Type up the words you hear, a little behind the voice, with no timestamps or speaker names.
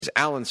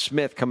Alan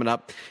Smith coming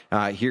up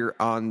here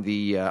on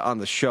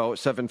the show at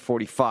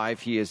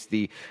 7:45. He is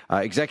the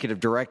executive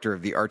director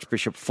of the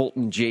Archbishop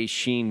Fulton J.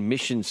 Sheen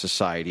Mission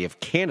Society of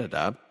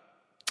Canada.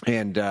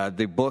 And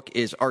the book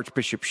is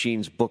Archbishop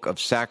Sheen's Book of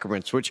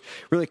Sacraments, which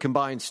really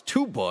combines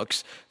two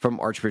books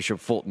from Archbishop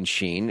Fulton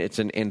Sheen. It's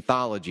an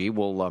anthology.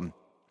 We'll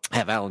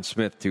have Alan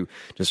Smith to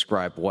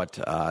describe what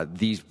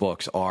these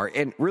books are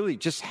and really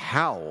just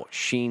how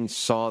Sheen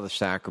saw the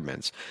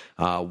sacraments,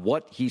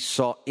 what he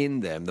saw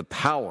in them, the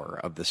power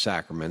of the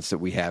sacraments that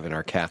we have in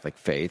our Catholic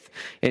faith.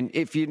 And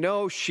if you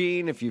know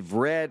Sheen, if you've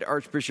read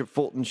Archbishop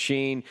Fulton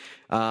Sheen,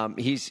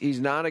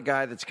 he's not a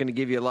guy that's going to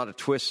give you a lot of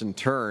twists and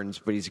turns,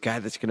 but he's a guy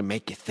that's going to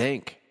make you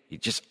think. He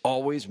just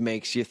always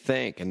makes you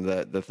think. And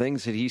the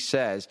things that he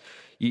says,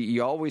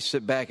 you always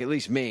sit back, at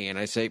least me, and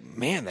I say,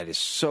 man, that is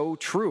so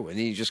true. And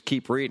then you just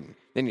keep reading.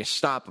 Then you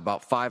stop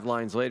about 5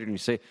 lines later and you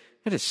say,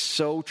 that is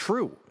so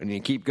true. And you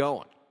keep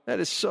going. That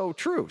is so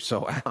true.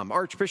 So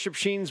Archbishop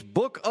Sheen's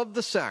Book of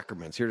the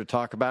Sacraments. Here to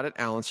talk about it,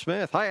 Alan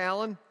Smith. Hi,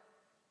 Alan.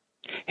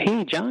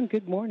 Hey, John,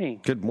 good morning.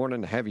 Good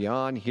morning to have you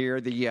on here.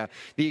 The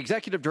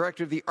executive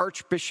director of the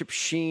Archbishop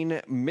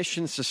Sheen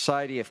Mission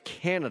Society of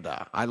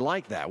Canada. I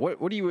like that. What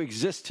do you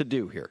exist to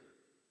do here?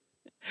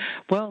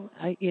 Well,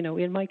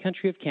 in my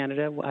country of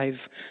Canada, I've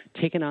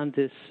taken on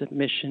this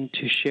mission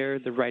to share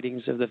the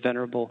writings of the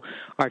Venerable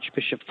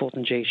Archbishop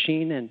Fulton J.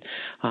 Sheen. And,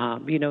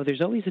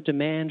 there's always a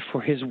demand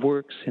for his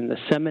works in the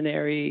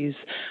seminaries,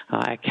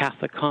 at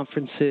Catholic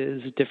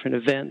conferences, different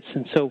events.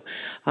 And so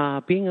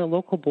being a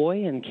local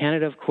boy, and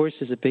Canada, of course,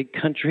 is a big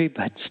country,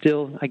 but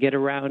still I get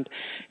around.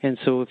 And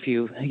so if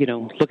you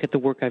look at the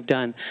work I've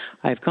done,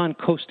 I've gone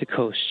coast to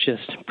coast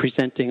just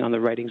presenting on the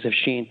writings of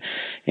Sheen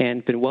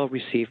and been well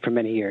received for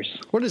many years.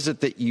 What is it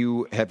that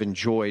you have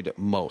enjoyed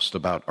most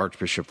about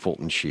Archbishop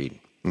Fulton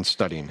Sheen and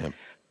studying him?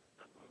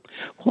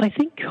 Well, I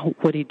think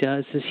what he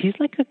does is he's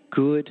like a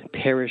good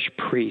parish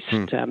priest.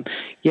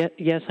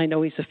 Yes, I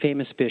know he's a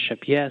famous bishop.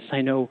 Yes,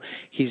 I know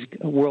he's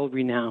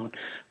world-renowned.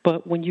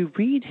 But when you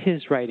read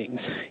his writings,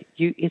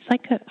 it's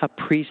like a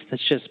priest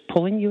that's just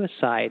pulling you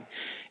aside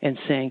and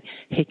saying,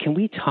 hey, can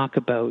we talk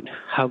about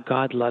how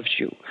God loves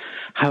you,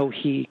 how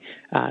he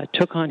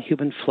took on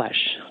human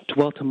flesh,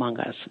 dwelt among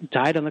us,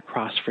 died on the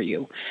cross for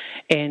you,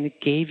 and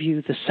gave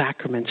you the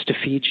sacraments to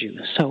feed you.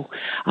 So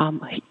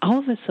all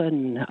of a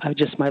sudden,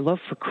 just my love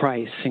for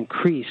Christ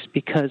increased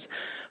because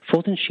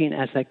Fulton Sheen,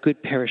 as that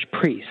good parish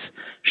priest,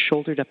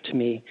 shouldered up to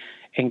me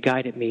and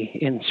guided me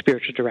in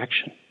spiritual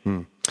direction.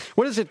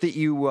 What is it that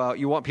you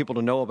want people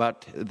to know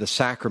about the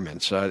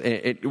sacraments?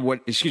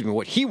 What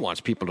he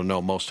wants people to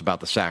know most about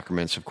the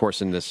sacraments, of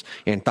course, in this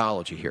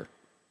anthology here.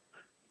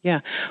 Yeah.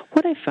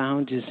 What I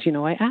found is,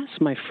 I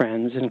asked my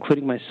friends,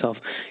 including myself,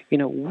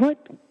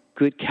 what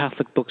good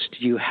Catholic books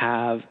do you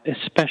have,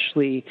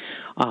 especially,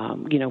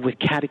 with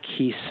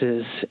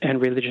catechesis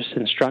and religious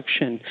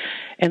instruction?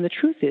 And the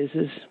truth is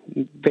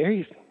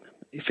very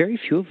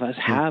few of us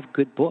have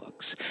good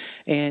books.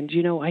 And,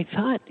 I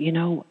thought,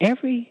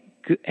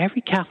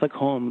 every Catholic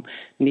home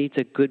needs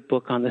a good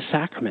book on the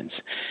sacraments.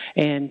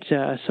 And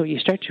so you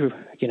start to,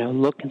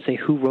 look and say,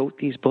 who wrote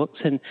these books?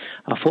 And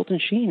Fulton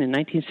Sheen in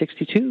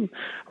 1962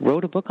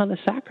 wrote a book on the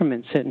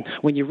sacraments. And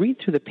when you read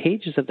through the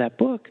pages of that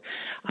book,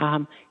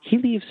 he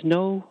leaves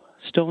no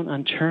stone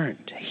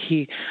unturned.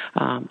 He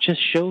just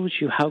shows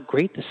you how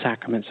great the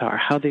sacraments are,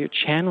 how they're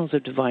channels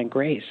of divine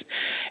grace.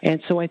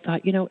 And so I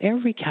thought,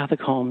 every Catholic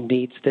home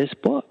needs this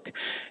book.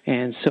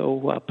 And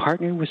so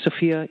partnering with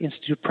Sophia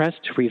Institute Press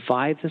to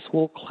revive this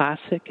whole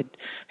classic, it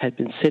had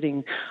been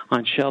sitting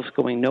on shelves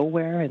going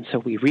nowhere, and so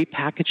we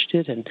repackaged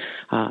it and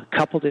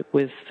coupled it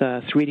with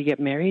Three to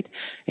Get Married.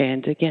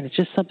 And again, it's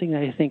just something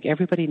that I think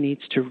everybody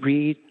needs to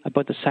read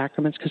about the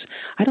sacraments, because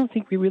I don't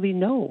think we really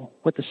know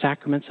what the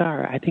sacraments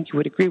are. I think you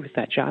would agree with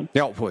that, John.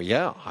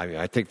 Yeah.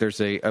 I think there's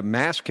a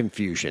mass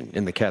confusion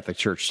in the Catholic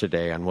Church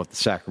today on what the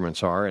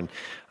sacraments are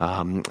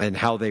and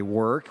how they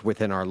work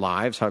within our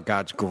lives, how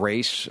God's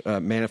grace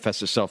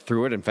manifests itself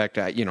through it. In fact,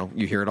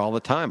 you hear it all the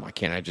time. Why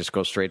can't I just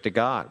go straight to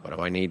God? Why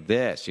do I need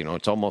this?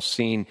 It's almost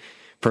seen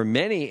for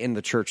many in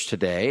the church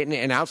today,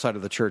 and outside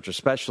of the church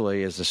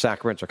especially, as the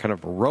sacraments are kind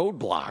of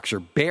roadblocks or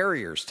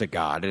barriers to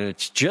God, and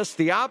it's just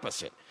the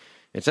opposite.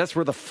 That's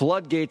where the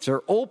floodgates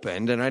are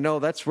opened, and I know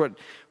that's what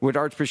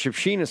Archbishop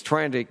Sheen is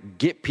trying to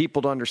get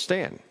people to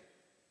understand.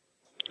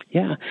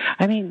 Yeah.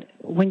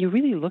 When you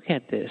really look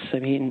at this,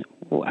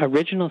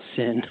 original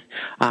sin,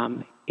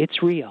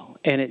 it's real,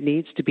 and it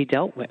needs to be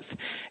dealt with.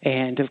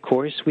 And, of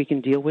course, we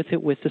can deal with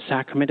it with the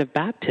sacrament of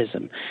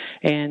baptism.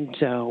 And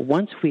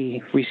once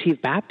we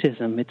receive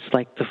baptism, it's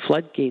like the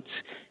floodgates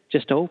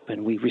just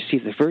open. We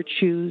receive the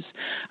virtues.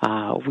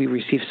 We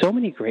receive so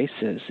many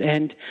graces.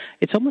 And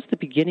it's almost the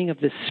beginning of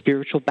this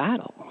spiritual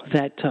battle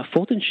that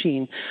Fulton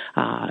Sheen,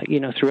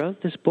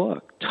 throughout this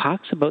book,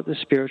 talks about the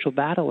spiritual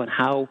battle and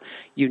how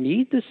you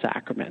need the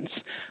sacraments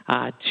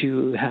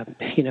to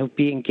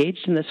be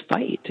engaged in this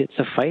fight. It's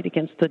a fight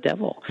against the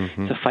devil.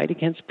 Mm-hmm. It's a fight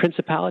against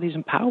principalities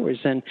and powers.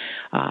 And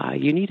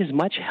you need as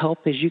much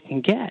help as you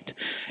can get.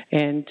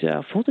 And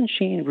Fulton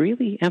Sheen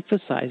really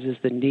emphasizes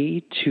the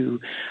need to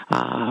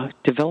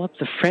develop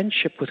the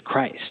friendship with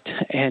Christ.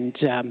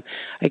 And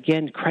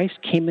again, Christ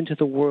came into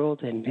the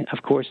world and,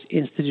 of course,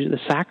 instituted the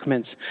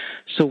sacraments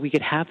so we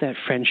could have that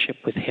friendship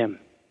with him.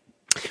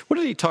 What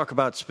did he talk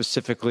about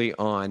specifically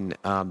on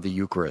the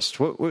Eucharist?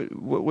 What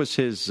was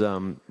his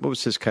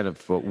kind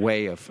of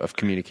way of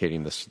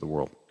communicating this to the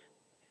world?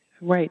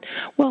 Right.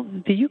 Well,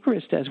 the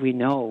Eucharist, as we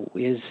know,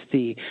 is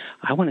the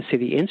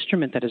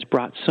instrument that has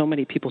brought so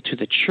many people to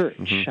the church.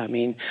 Mm-hmm. I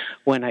mean,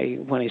 when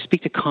I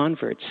speak to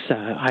converts,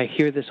 I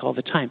hear this all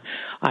the time.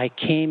 I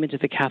came into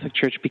the Catholic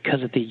Church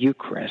because of the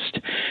Eucharist.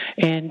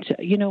 And,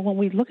 when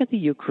we look at the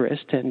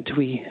Eucharist and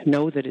we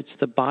know that it's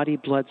the body,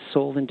 blood,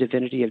 soul, and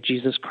divinity of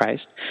Jesus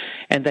Christ,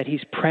 and that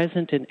he's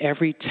present in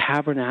every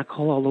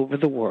tabernacle all over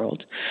the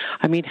world,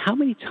 I mean, how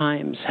many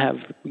times have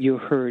you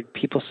heard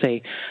people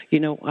say,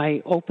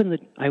 I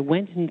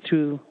went in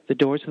through the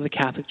doors of the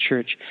Catholic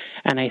Church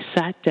and I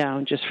sat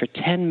down just for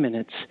 10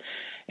 minutes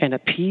and a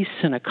peace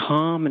and a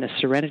calm and a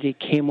serenity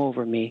came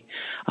over me.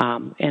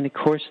 And of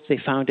course, they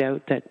found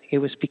out that it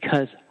was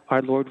because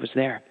our Lord was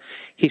there.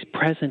 He's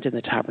present in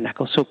the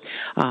tabernacle. So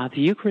the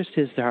Eucharist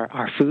is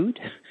our food.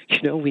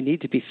 We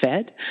need to be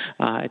fed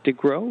to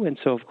grow. And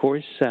so, of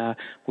course,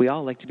 we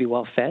all like to be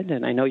well fed.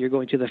 And I know you're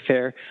going to the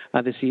fair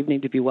this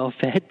evening to be well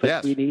fed, but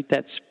yes. we need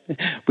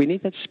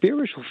that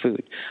spiritual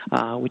food,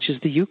 which is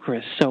the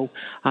Eucharist. So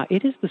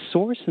it is the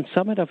source and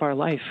summit of our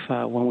life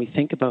when we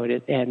think about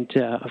it. And,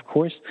 of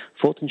course,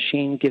 Fulton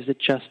Sheen gives it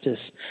justice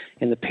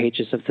in the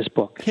pages of this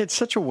book. He had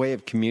such a way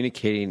of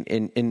communicating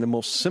in the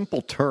most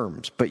simple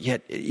terms, but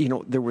yet,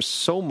 there was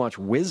so much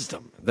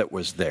wisdom that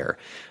was there.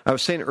 I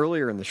was saying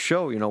earlier in the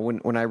show,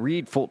 when I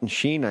read Fulton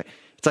Sheen,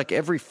 it's like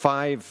every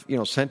 5,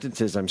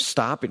 sentences I'm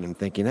stopping and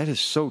thinking, that is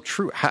so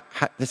true.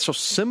 That's so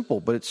simple,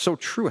 but it's so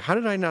true. How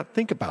did I not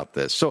think about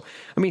this? So,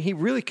 I mean, he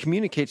really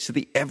communicates to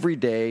the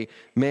everyday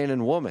man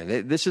and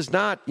woman. This is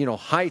not,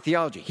 high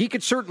theology. He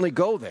could certainly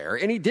go there,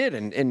 and he did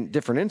in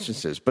different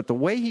instances, but the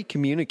way he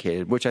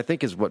communicated, which I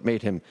think is what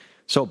made him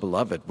so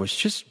beloved, was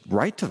just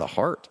right to the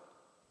heart.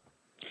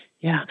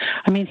 Yeah,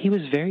 I mean, he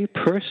was very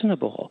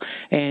personable,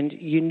 and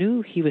you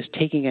knew he was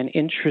taking an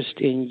interest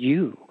in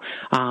you.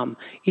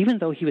 Even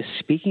though he was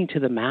speaking to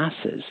the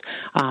masses,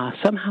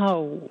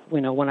 somehow,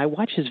 when I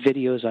watch his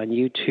videos on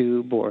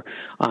YouTube or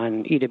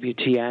on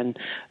EWTN,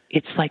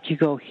 it's like you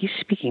go, he's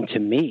speaking to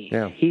me.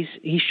 Yeah.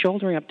 He's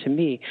shouldering up to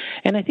me.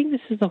 And I think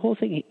this is the whole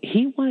thing.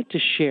 He wanted to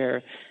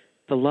share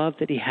the love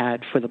that he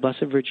had for the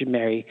Blessed Virgin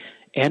Mary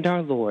and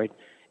our Lord,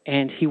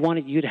 and he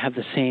wanted you to have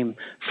the same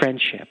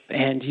friendship.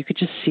 And you could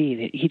just see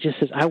that he just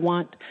says, I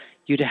want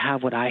you to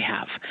have what I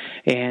have.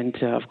 And,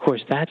 of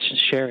course, that's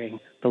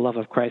sharing the love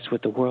of Christ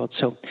with the world.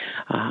 So,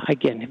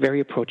 again, very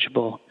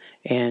approachable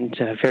and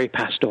very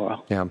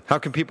pastoral. Yeah. How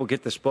can people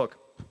get this book?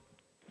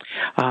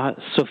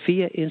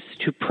 Sophia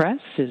Institute Press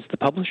is the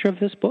publisher of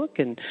this book,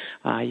 and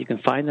you can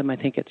find them, I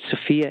think, at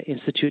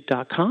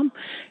sophiainstitute.com.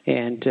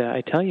 And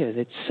I tell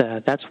you,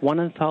 that's one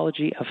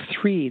anthology of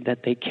 3 that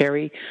they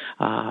carry.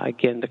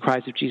 Again, The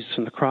Cries of Jesus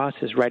from the Cross,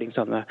 his writings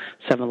on the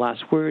 7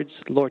 last words,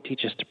 Lord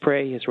Teach Us to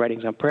Pray, his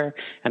writings on prayer,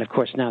 and, of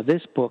course, now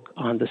this book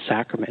on the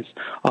sacraments,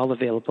 all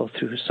available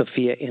through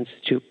Sophia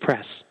Institute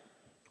Press.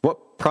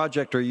 What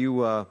project are you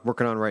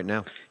working on right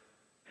now?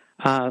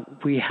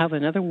 We have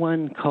another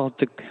one called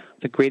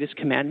The Greatest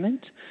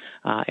Commandment,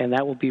 and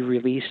that will be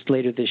released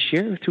later this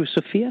year through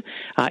Sophia.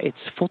 It's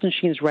Fulton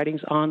Sheen's writings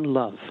on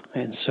love,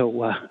 and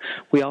so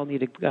we all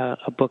need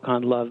a book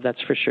on love,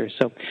 that's for sure.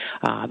 So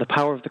the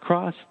power of the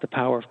cross, the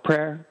power of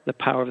prayer, the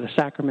power of the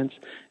sacraments,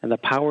 and the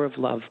power of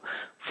love,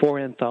 4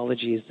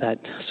 anthologies that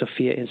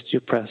Sophia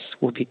Institute Press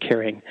will be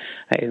carrying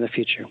in the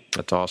future.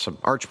 That's awesome.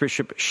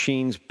 Archbishop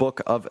Sheen's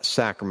Book of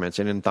Sacraments,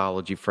 an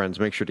anthology, friends.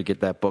 Make sure to get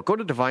that book. Go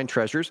to Divine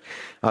Treasures.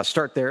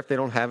 Start there. If they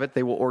don't have it,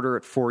 they will order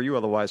it for you.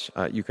 Otherwise,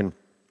 you can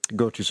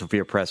go to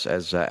Sophia Press,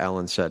 as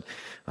Alan said,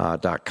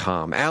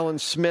 .com. Alan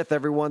Smith,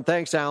 everyone.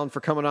 Thanks, Alan,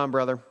 for coming on,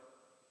 brother.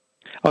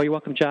 Oh, you're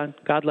welcome, John.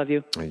 God love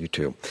you. You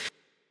too.